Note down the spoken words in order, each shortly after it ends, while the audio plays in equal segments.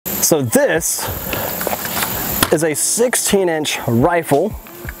So this is a 16-inch rifle.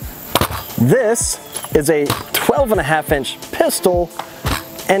 This is a 12.5-inch pistol.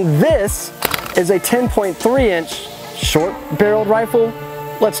 And this is a 10.3-inch short-barreled rifle.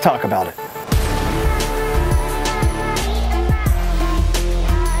 Let's talk about it.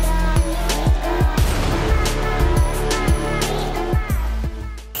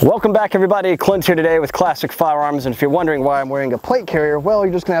 Welcome back, everybody. Clint here today with Classic Firearms, and if you're wondering why I'm wearing a plate carrier, well,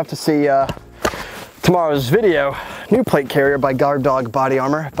 you're just gonna have to see tomorrow's video. New plate carrier by Guard Dog Body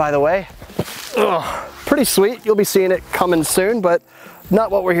Armor, by the way. Ugh, pretty sweet. You'll be seeing it coming soon, but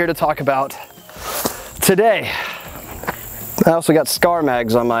not what we're here to talk about today. I also got scar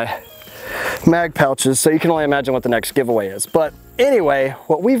mags on my mag pouches, so you can only imagine what the next giveaway is. But anyway,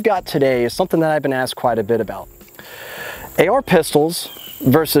 what we've got today is something that I've been asked quite a bit about. AR pistols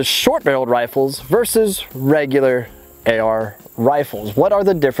versus short-barreled rifles versus regular AR rifles. What are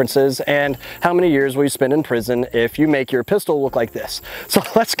the differences, and how many years will you spend in prison if you make your pistol look like this? So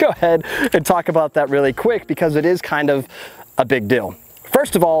let's go ahead and talk about that really quick, because it is kind of a big deal.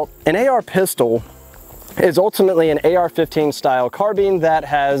 First of all, an AR pistol is ultimately an AR-15 style carbine that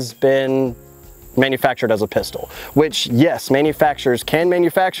has been manufactured as a pistol, which, yes, manufacturers can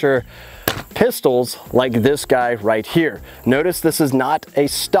manufacture pistols like this guy right here. Notice this is not a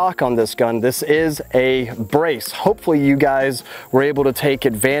stock on this gun. This is a brace. Hopefully you guys were able to take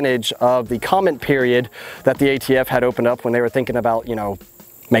advantage of the comment period that the ATF had opened up when they were thinking about, you know,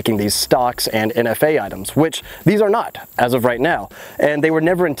 making these stocks and NFA items, which these are not as of right now. And they were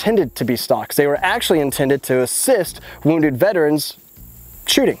never intended to be stocks. They were actually intended to assist wounded veterans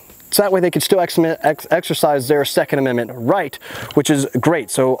shooting. So that way they could still exercise their Second Amendment right, which is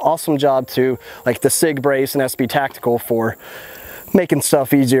great. So awesome job to like the SIG Brace and SB Tactical for making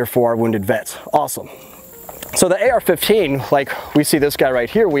stuff easier for our wounded vets. Awesome. So the AR-15, like we see this guy right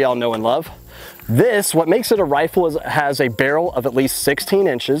here, we all know and love. This, what makes it a rifle is it has a barrel of at least 16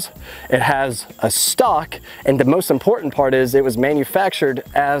 inches. It has a stock, and the most important part is it was manufactured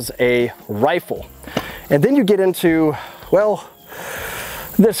as a rifle. And then you get into, well,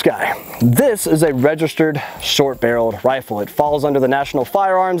 this guy. This is a registered short-barreled rifle. It falls under the National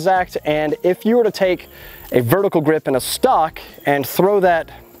Firearms Act, and if you were to take a vertical grip and a stock and throw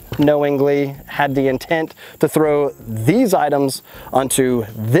that knowingly, had the intent to throw these items onto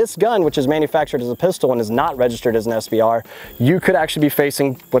this gun, which is manufactured as a pistol and is not registered as an SBR, you could actually be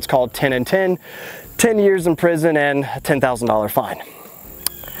facing what's called 10 and 10 years in prison and a $10,000 fine.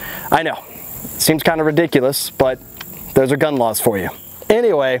 I know, seems kind of ridiculous, but those are gun laws for you.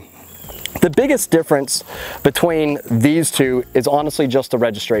 Anyway, the biggest difference between these two is honestly just the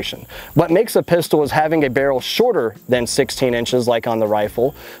registration. What makes a pistol is having a barrel shorter than 16 inches like on the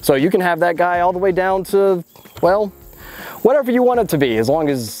rifle. So you can have that guy all the way down to, well, whatever you want it to be, as long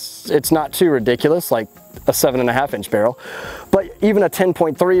as it's not too ridiculous, like a 7.5-inch barrel. But even a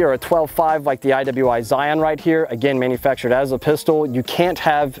 10.3 or a 12.5 like the IWI Zion right here, again, manufactured as a pistol, you can't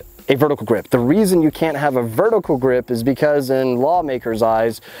have a vertical grip. The reason you can't have a vertical grip is because in lawmakers'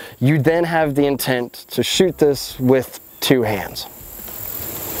 eyes, you then have the intent to shoot this with two hands.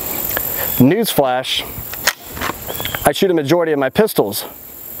 Newsflash, I shoot a majority of my pistols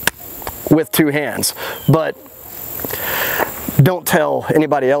with two hands, but don't tell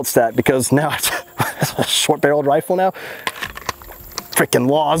anybody else that, because now it's a short-barreled rifle now. Freaking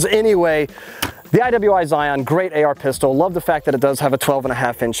laws. Anyway, the IWI Zion, great AR pistol. Love the fact that it does have a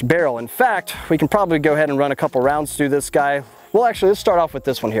 12.5-inch barrel. In fact, we can probably go ahead and run a couple rounds through this guy. Well, actually, let's start off with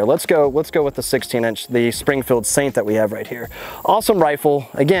this one here. Let's go with the 16-inch, the Springfield Saint that we have right here. Awesome rifle.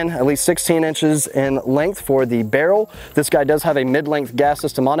 Again, at least 16 inches in length for the barrel. This guy does have a mid-length gas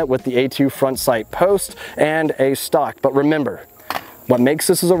system on it with the A2 front sight post and a stock. But remember, what makes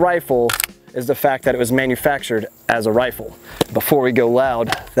this as a rifle is the fact that it was manufactured as a rifle. Before we go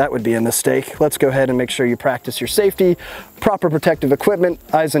loud, that would be a mistake. Let's go ahead and make sure you practice your safety, proper protective equipment,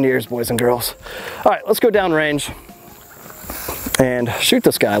 eyes and ears, boys and girls. All right, let's go down range and shoot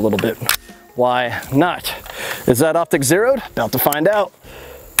this guy a little bit. Why not? Is that optic zeroed? About to find out.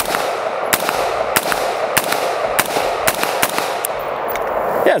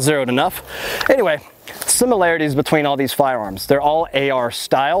 Yeah, zeroed enough. Anyway, similarities between all these firearms. They're all AR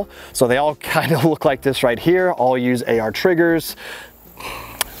style, so they all kind of look like this right here. All use AR triggers,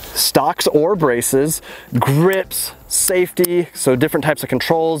 stocks or braces, grips, safety, so different types of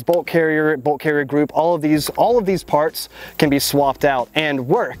controls, bolt carrier group, all of these parts can be swapped out and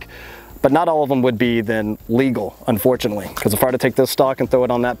work. But not all of them would be then legal, unfortunately, because if I were to take this stock and throw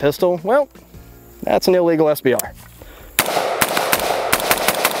it on that pistol, well, that's an illegal SBR.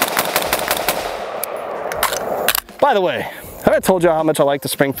 By the way, I told you how much I like the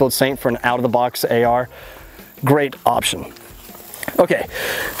Springfield Saint for an out-of-the-box AR. Great option. Okay,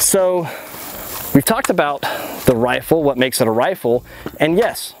 so we've talked about the rifle, what makes it a rifle, and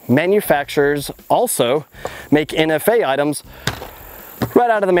yes, manufacturers also make NFA items right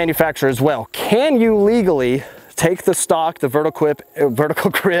out of the manufacturer as well. Can you legally take the stock, the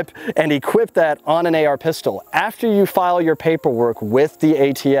vertical grip, and equip that on an AR pistol? After you file your paperwork with the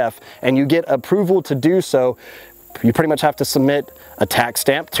ATF and you get approval to do so, you pretty much have to submit a tax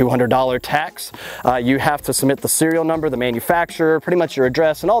stamp, $200 tax. You have to submit the serial number, the manufacturer, pretty much your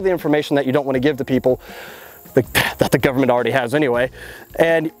address, and all the information that you don't want to give to people that the government already has anyway.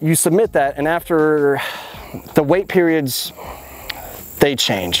 And you submit that, and after the wait periods, they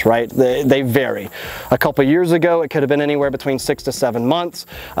change, right? They vary. A couple years ago, it could have been anywhere between 6 to 7 months.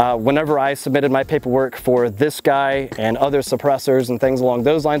 Whenever I submitted my paperwork for this guy and other suppressors and things along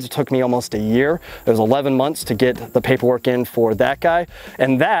those lines, it took me almost a year. It was 11 months to get the paperwork in for that guy.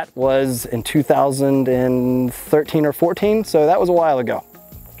 And that was in 2013 or 14, so that was a while ago.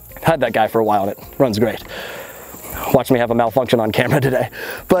 I've had that guy for a while and it runs great. Watch me have a malfunction on camera today.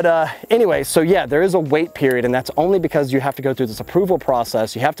 But anyway, so yeah, there is a wait period, and that's only because you have to go through this approval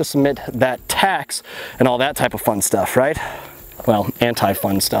process. You have to submit that tax and all that type of fun stuff, right? Well,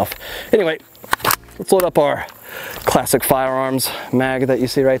 anti-fun stuff. Anyway, let's load up our classic firearms mag that you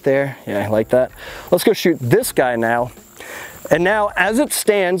see right there. Yeah, I like that. Let's go shoot this guy now. And now, as it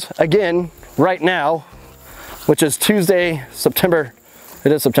stands, again, right now, which is Tuesday, September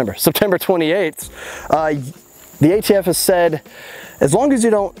 28th, the ATF has said, as long as you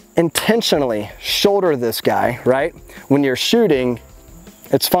don't intentionally shoulder this guy, right, when you're shooting,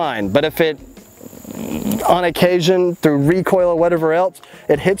 it's fine. But if it, on occasion, through recoil or whatever else,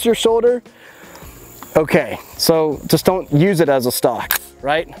 it hits your shoulder, okay, so just don't use it as a stock,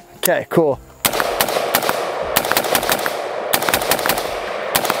 right? Okay, cool.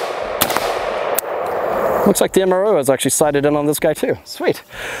 Looks like the MRO has actually sighted in on this guy too. Sweet.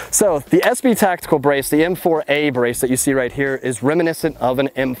 So the SB Tactical brace, the M4A brace that you see right here, is reminiscent of an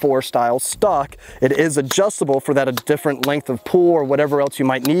M4 style stock. It is adjustable for that a different length of pull or whatever else you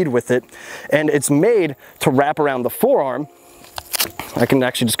might need with it. And it's made to wrap around the forearm. I can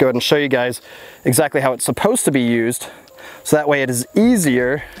actually just go ahead and show you guys exactly how it's supposed to be used. So that way it is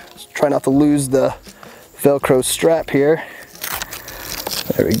easier. Just try not to lose the Velcro strap here.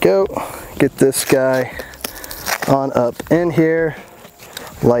 There we go. Get this guy on up in here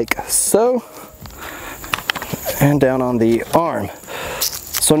like so, and down on the arm.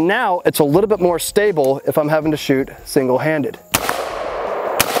 So now it's a little bit more stable if I'm having to shoot single-handed.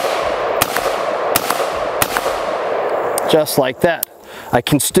 Just like that. I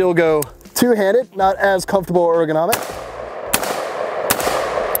can still go two-handed, not as comfortable or ergonomic,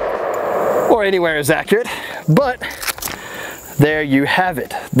 or anywhere as accurate, but there you have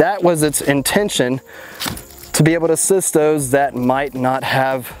it. That was its intention, to be able to assist those that might not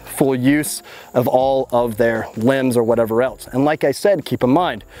have full use of all of their limbs or whatever else. And like I said, keep in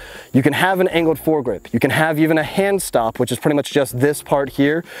mind, you can have an angled foregrip. You can have even a hand stop, which is pretty much just this part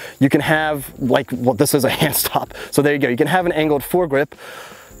here. You can have, like, well, this is a hand stop. So there you go. You can have an angled foregrip,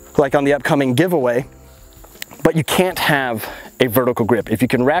 like on the upcoming giveaway, but you can't have a vertical grip. If you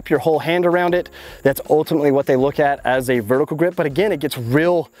can wrap your whole hand around it, that's ultimately what they look at as a vertical grip. But again, it gets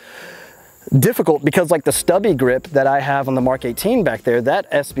real difficult because, like the stubby grip that I have on the Mark 18 back there, that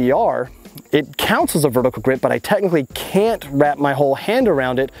SBR, it counts as a vertical grip, but I technically can't wrap my whole hand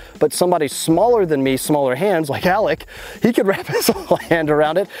around it. But somebody smaller than me, smaller hands, like Alec, he could wrap his whole hand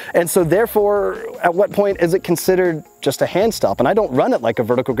around it. And so therefore, at what point is it considered just a hand stop? And I don't run it like a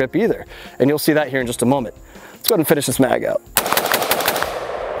vertical grip either. And you'll see that here in just a moment. Let's go ahead and finish this mag out.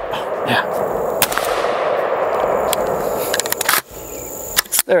 Yeah.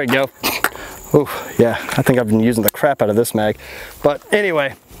 There we go. Oh, yeah, I think I've been using the crap out of this mag. But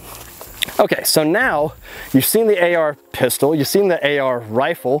anyway, okay, so now you've seen the AR pistol, you've seen the AR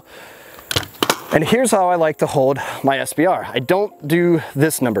rifle, and here's how I like to hold my SBR. I don't do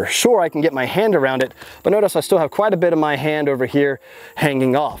this number. Sure, I can get my hand around it, but notice I still have quite a bit of my hand over here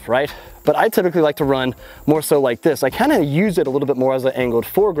hanging off, right? But I typically like to run more so like this. I kind of use it a little bit more as an angled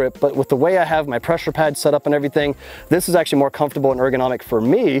foregrip, but with the way I have my pressure pad set up and everything, this is actually more comfortable and ergonomic for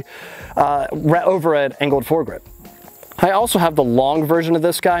me over an angled foregrip. I also have the long version of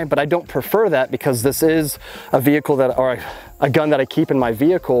this guy, but I don't prefer that because this is a vehicle that, or a gun that I keep in my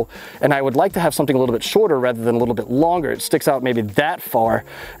vehicle, and I would like to have something a little bit shorter rather than a little bit longer. It sticks out maybe that far.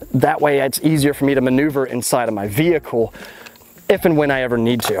 That way it's easier for me to maneuver inside of my vehicle if and when I ever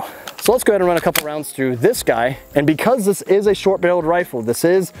need to. So let's go ahead and run a couple rounds through this guy. And because this is a short-barreled rifle, this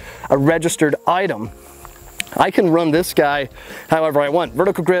is a registered item, I can run this guy however I want.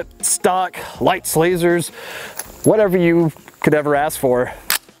 Vertical grip, stock, lights, lasers, whatever you could ever ask for,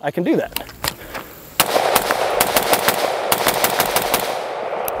 I can do that.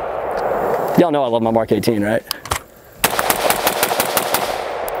 Y'all know I love my Mark 18, right?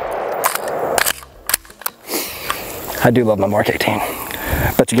 I do love my Mark 18.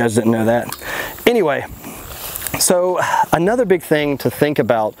 Bet you guys didn't know that. Anyway, so another big thing to think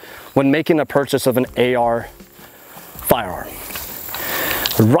about when making a purchase of an AR firearm.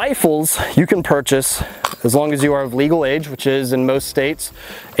 Rifles you can purchase as long as you are of legal age, which is in most states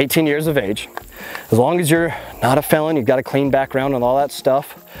 18 years of age. As long as you're not a felon, you've got a clean background and all that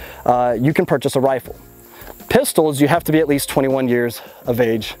stuff, you can purchase a rifle. Pistols, you have to be at least 21 years of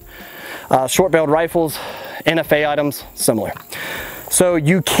age. Short-barreled rifles, NFA items, similar. So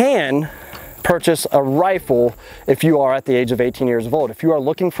you can purchase a rifle if you are at the age of 18 years of old. If you are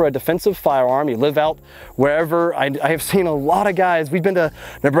looking for a defensive firearm, you live out wherever, I have seen a lot of guys, we've been to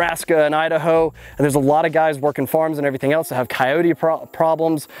Nebraska and Idaho, and there's a lot of guys working farms and everything else that have coyote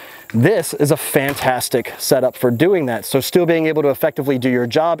problems. This is a fantastic setup for doing that. So still being able to effectively do your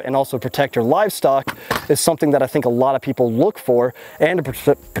job and also protect your livestock is something that I think a lot of people look for, and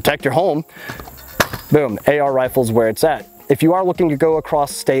to protect your home. Boom, AR rifles where it's at. If you are looking to go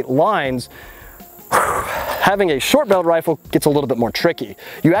across state lines, having a short-barreled rifle gets a little bit more tricky.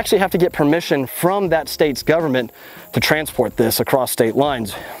 You actually have to get permission from that state's government to transport this across state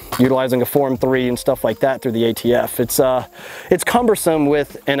lines, utilizing a Form 3 and stuff like that through the ATF. It's cumbersome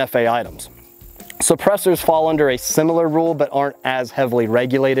with NFA items. Suppressors fall under a similar rule, but aren't as heavily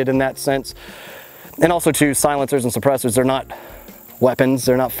regulated in that sense. And also too, silencers and suppressors, they're not weapons,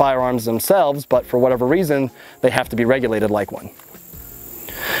 they're not firearms themselves, but for whatever reason, they have to be regulated like one.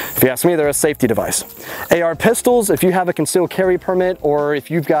 If you ask me, they're a safety device. AR pistols, if you have a concealed carry permit, or if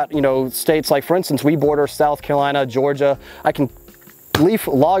you've got, states like, for instance, we border South Carolina, Georgia, I can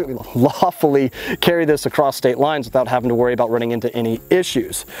lawfully carry this across state lines without having to worry about running into any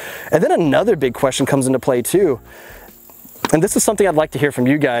issues. And then another big question comes into play too, and this is something I'd like to hear from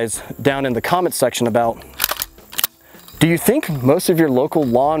you guys down in the comment section about. Do you think most of your local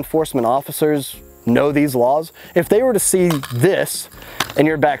law enforcement officers know these laws? If they were to see this in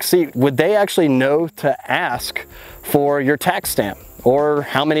your back seat, would they actually know to ask for your tax stamp or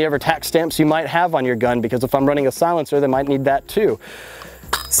how many ever tax stamps you might have on your gun? Because if I'm running a silencer, they might need that too.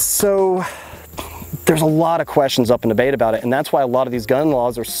 So there's a lot of questions up in debate about it, and that's why a lot of these gun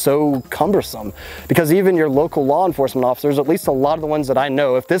laws are so cumbersome, because even your local law enforcement officers, at least a lot of the ones that I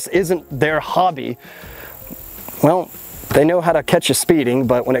know, if this isn't their hobby, well, they know how to catch you speeding,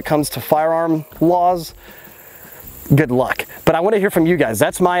 but when it comes to firearm laws, good luck. But I want to hear from you guys.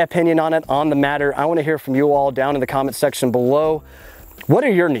 That's my opinion on it, on the matter. I want to hear from you all down in the comment section below. What are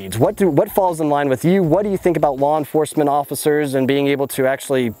your needs? What falls in line with you? What do you think about law enforcement officers and being able to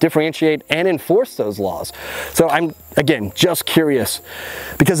actually differentiate and enforce those laws? So I'm, again, just curious,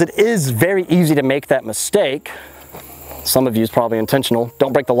 because it is very easy to make that mistake. Some of you is probably intentional.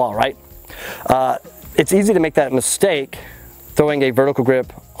 Don't break the law, right? It's easy to make that mistake throwing a vertical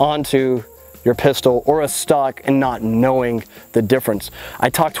grip onto your pistol or a stock and not knowing the difference. I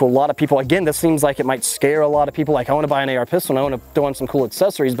talk to a lot of people, again, this seems like it might scare a lot of people, like I want to buy an AR pistol and I want to throw on some cool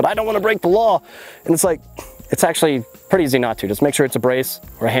accessories, but I don't want to break the law. And it's like, it's actually pretty easy not to. Just make sure it's a brace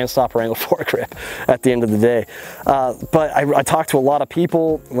or a hand stop or angle foregrip at the end of the day. But I talk to a lot of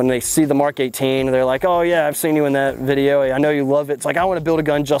people when they see the Mark 18, they're like, oh yeah, I've seen you in that video. I know you love it. It's like, I want to build a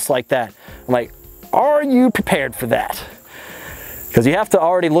gun just like that. I'm like, are you prepared for that? Because you have to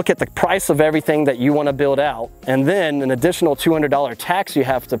already look at the price of everything that you want to build out, and then an additional $200 tax you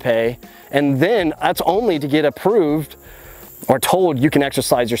have to pay, and then that's only to get approved or told you can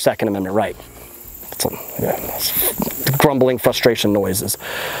exercise your Second Amendment right. It's grumbling frustration noises.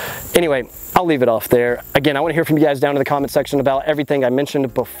 Anyway, I'll leave it off there. Again, I want to hear from you guys down in the comment section about everything I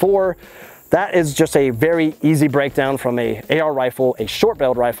mentioned before. That is just a very easy breakdown from a AR rifle, a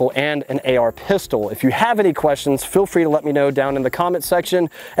short-barreled rifle, and an AR pistol. If you have any questions, feel free to let me know down in the comment section.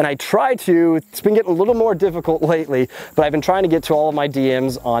 And I try to, it's been getting a little more difficult lately, but I've been trying to get to all of my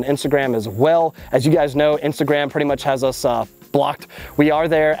DMs on Instagram as well. As you guys know, Instagram pretty much has us blocked. We are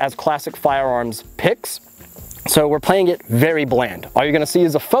there as Classic Firearms Pics. So we're playing it very bland. All you're gonna see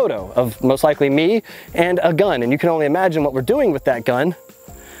is a photo of most likely me and a gun. And you can only imagine what we're doing with that gun.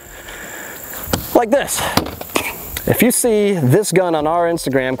 Like this. If you see this gun on our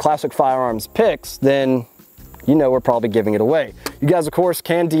Instagram, Classic Firearms Pics, then you know we're probably giving it away. You guys, of course,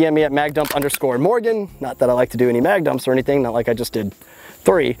 can DM me at magdump_Morgan. Not that I like to do any mag dumps or anything, not like I just did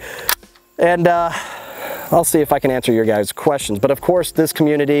 3. And I'll see if I can answer your guys' questions. But of course, this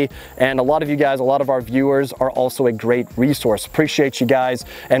community and a lot of you guys, a lot of our viewers are also a great resource. Appreciate you guys,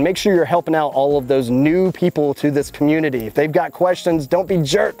 and make sure you're helping out all of those new people to this community. If they've got questions, don't be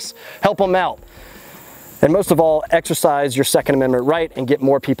jerks. Help them out. And most of all, exercise your Second Amendment right and get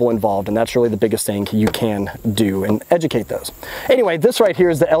more people involved. And that's really the biggest thing you can do, and educate those. Anyway, this right here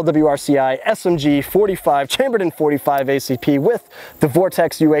is the LWRCI SMG-45 chambered in 45 ACP with the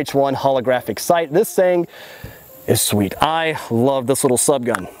Vortex UH-1 holographic sight. This thing is sweet. I love this little sub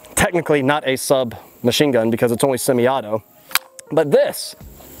gun. Technically not a sub machine gun because it's only semi-auto, but this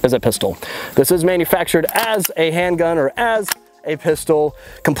is a pistol. This is manufactured as a handgun or as a pistol,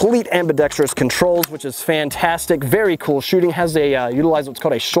 complete ambidextrous controls, which is fantastic. Very cool shooting. Has a utilize what's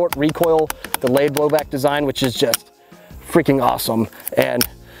called a short recoil delayed blowback design, which is just freaking awesome. And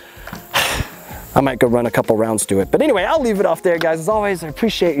I might go run a couple rounds to it. But anyway, I'll leave it off there, guys. As always, I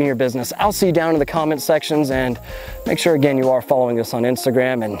appreciate you in your business. I'll see you down in the comment sections, and make sure again you are following us on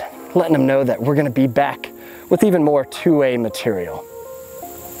Instagram and letting them know that we're going to be back with even more 2A material.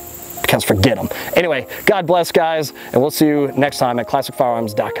 Because forget them. Anyway, God bless, guys, and we'll see you next time at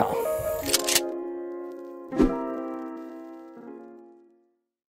ClassicFirearms.com.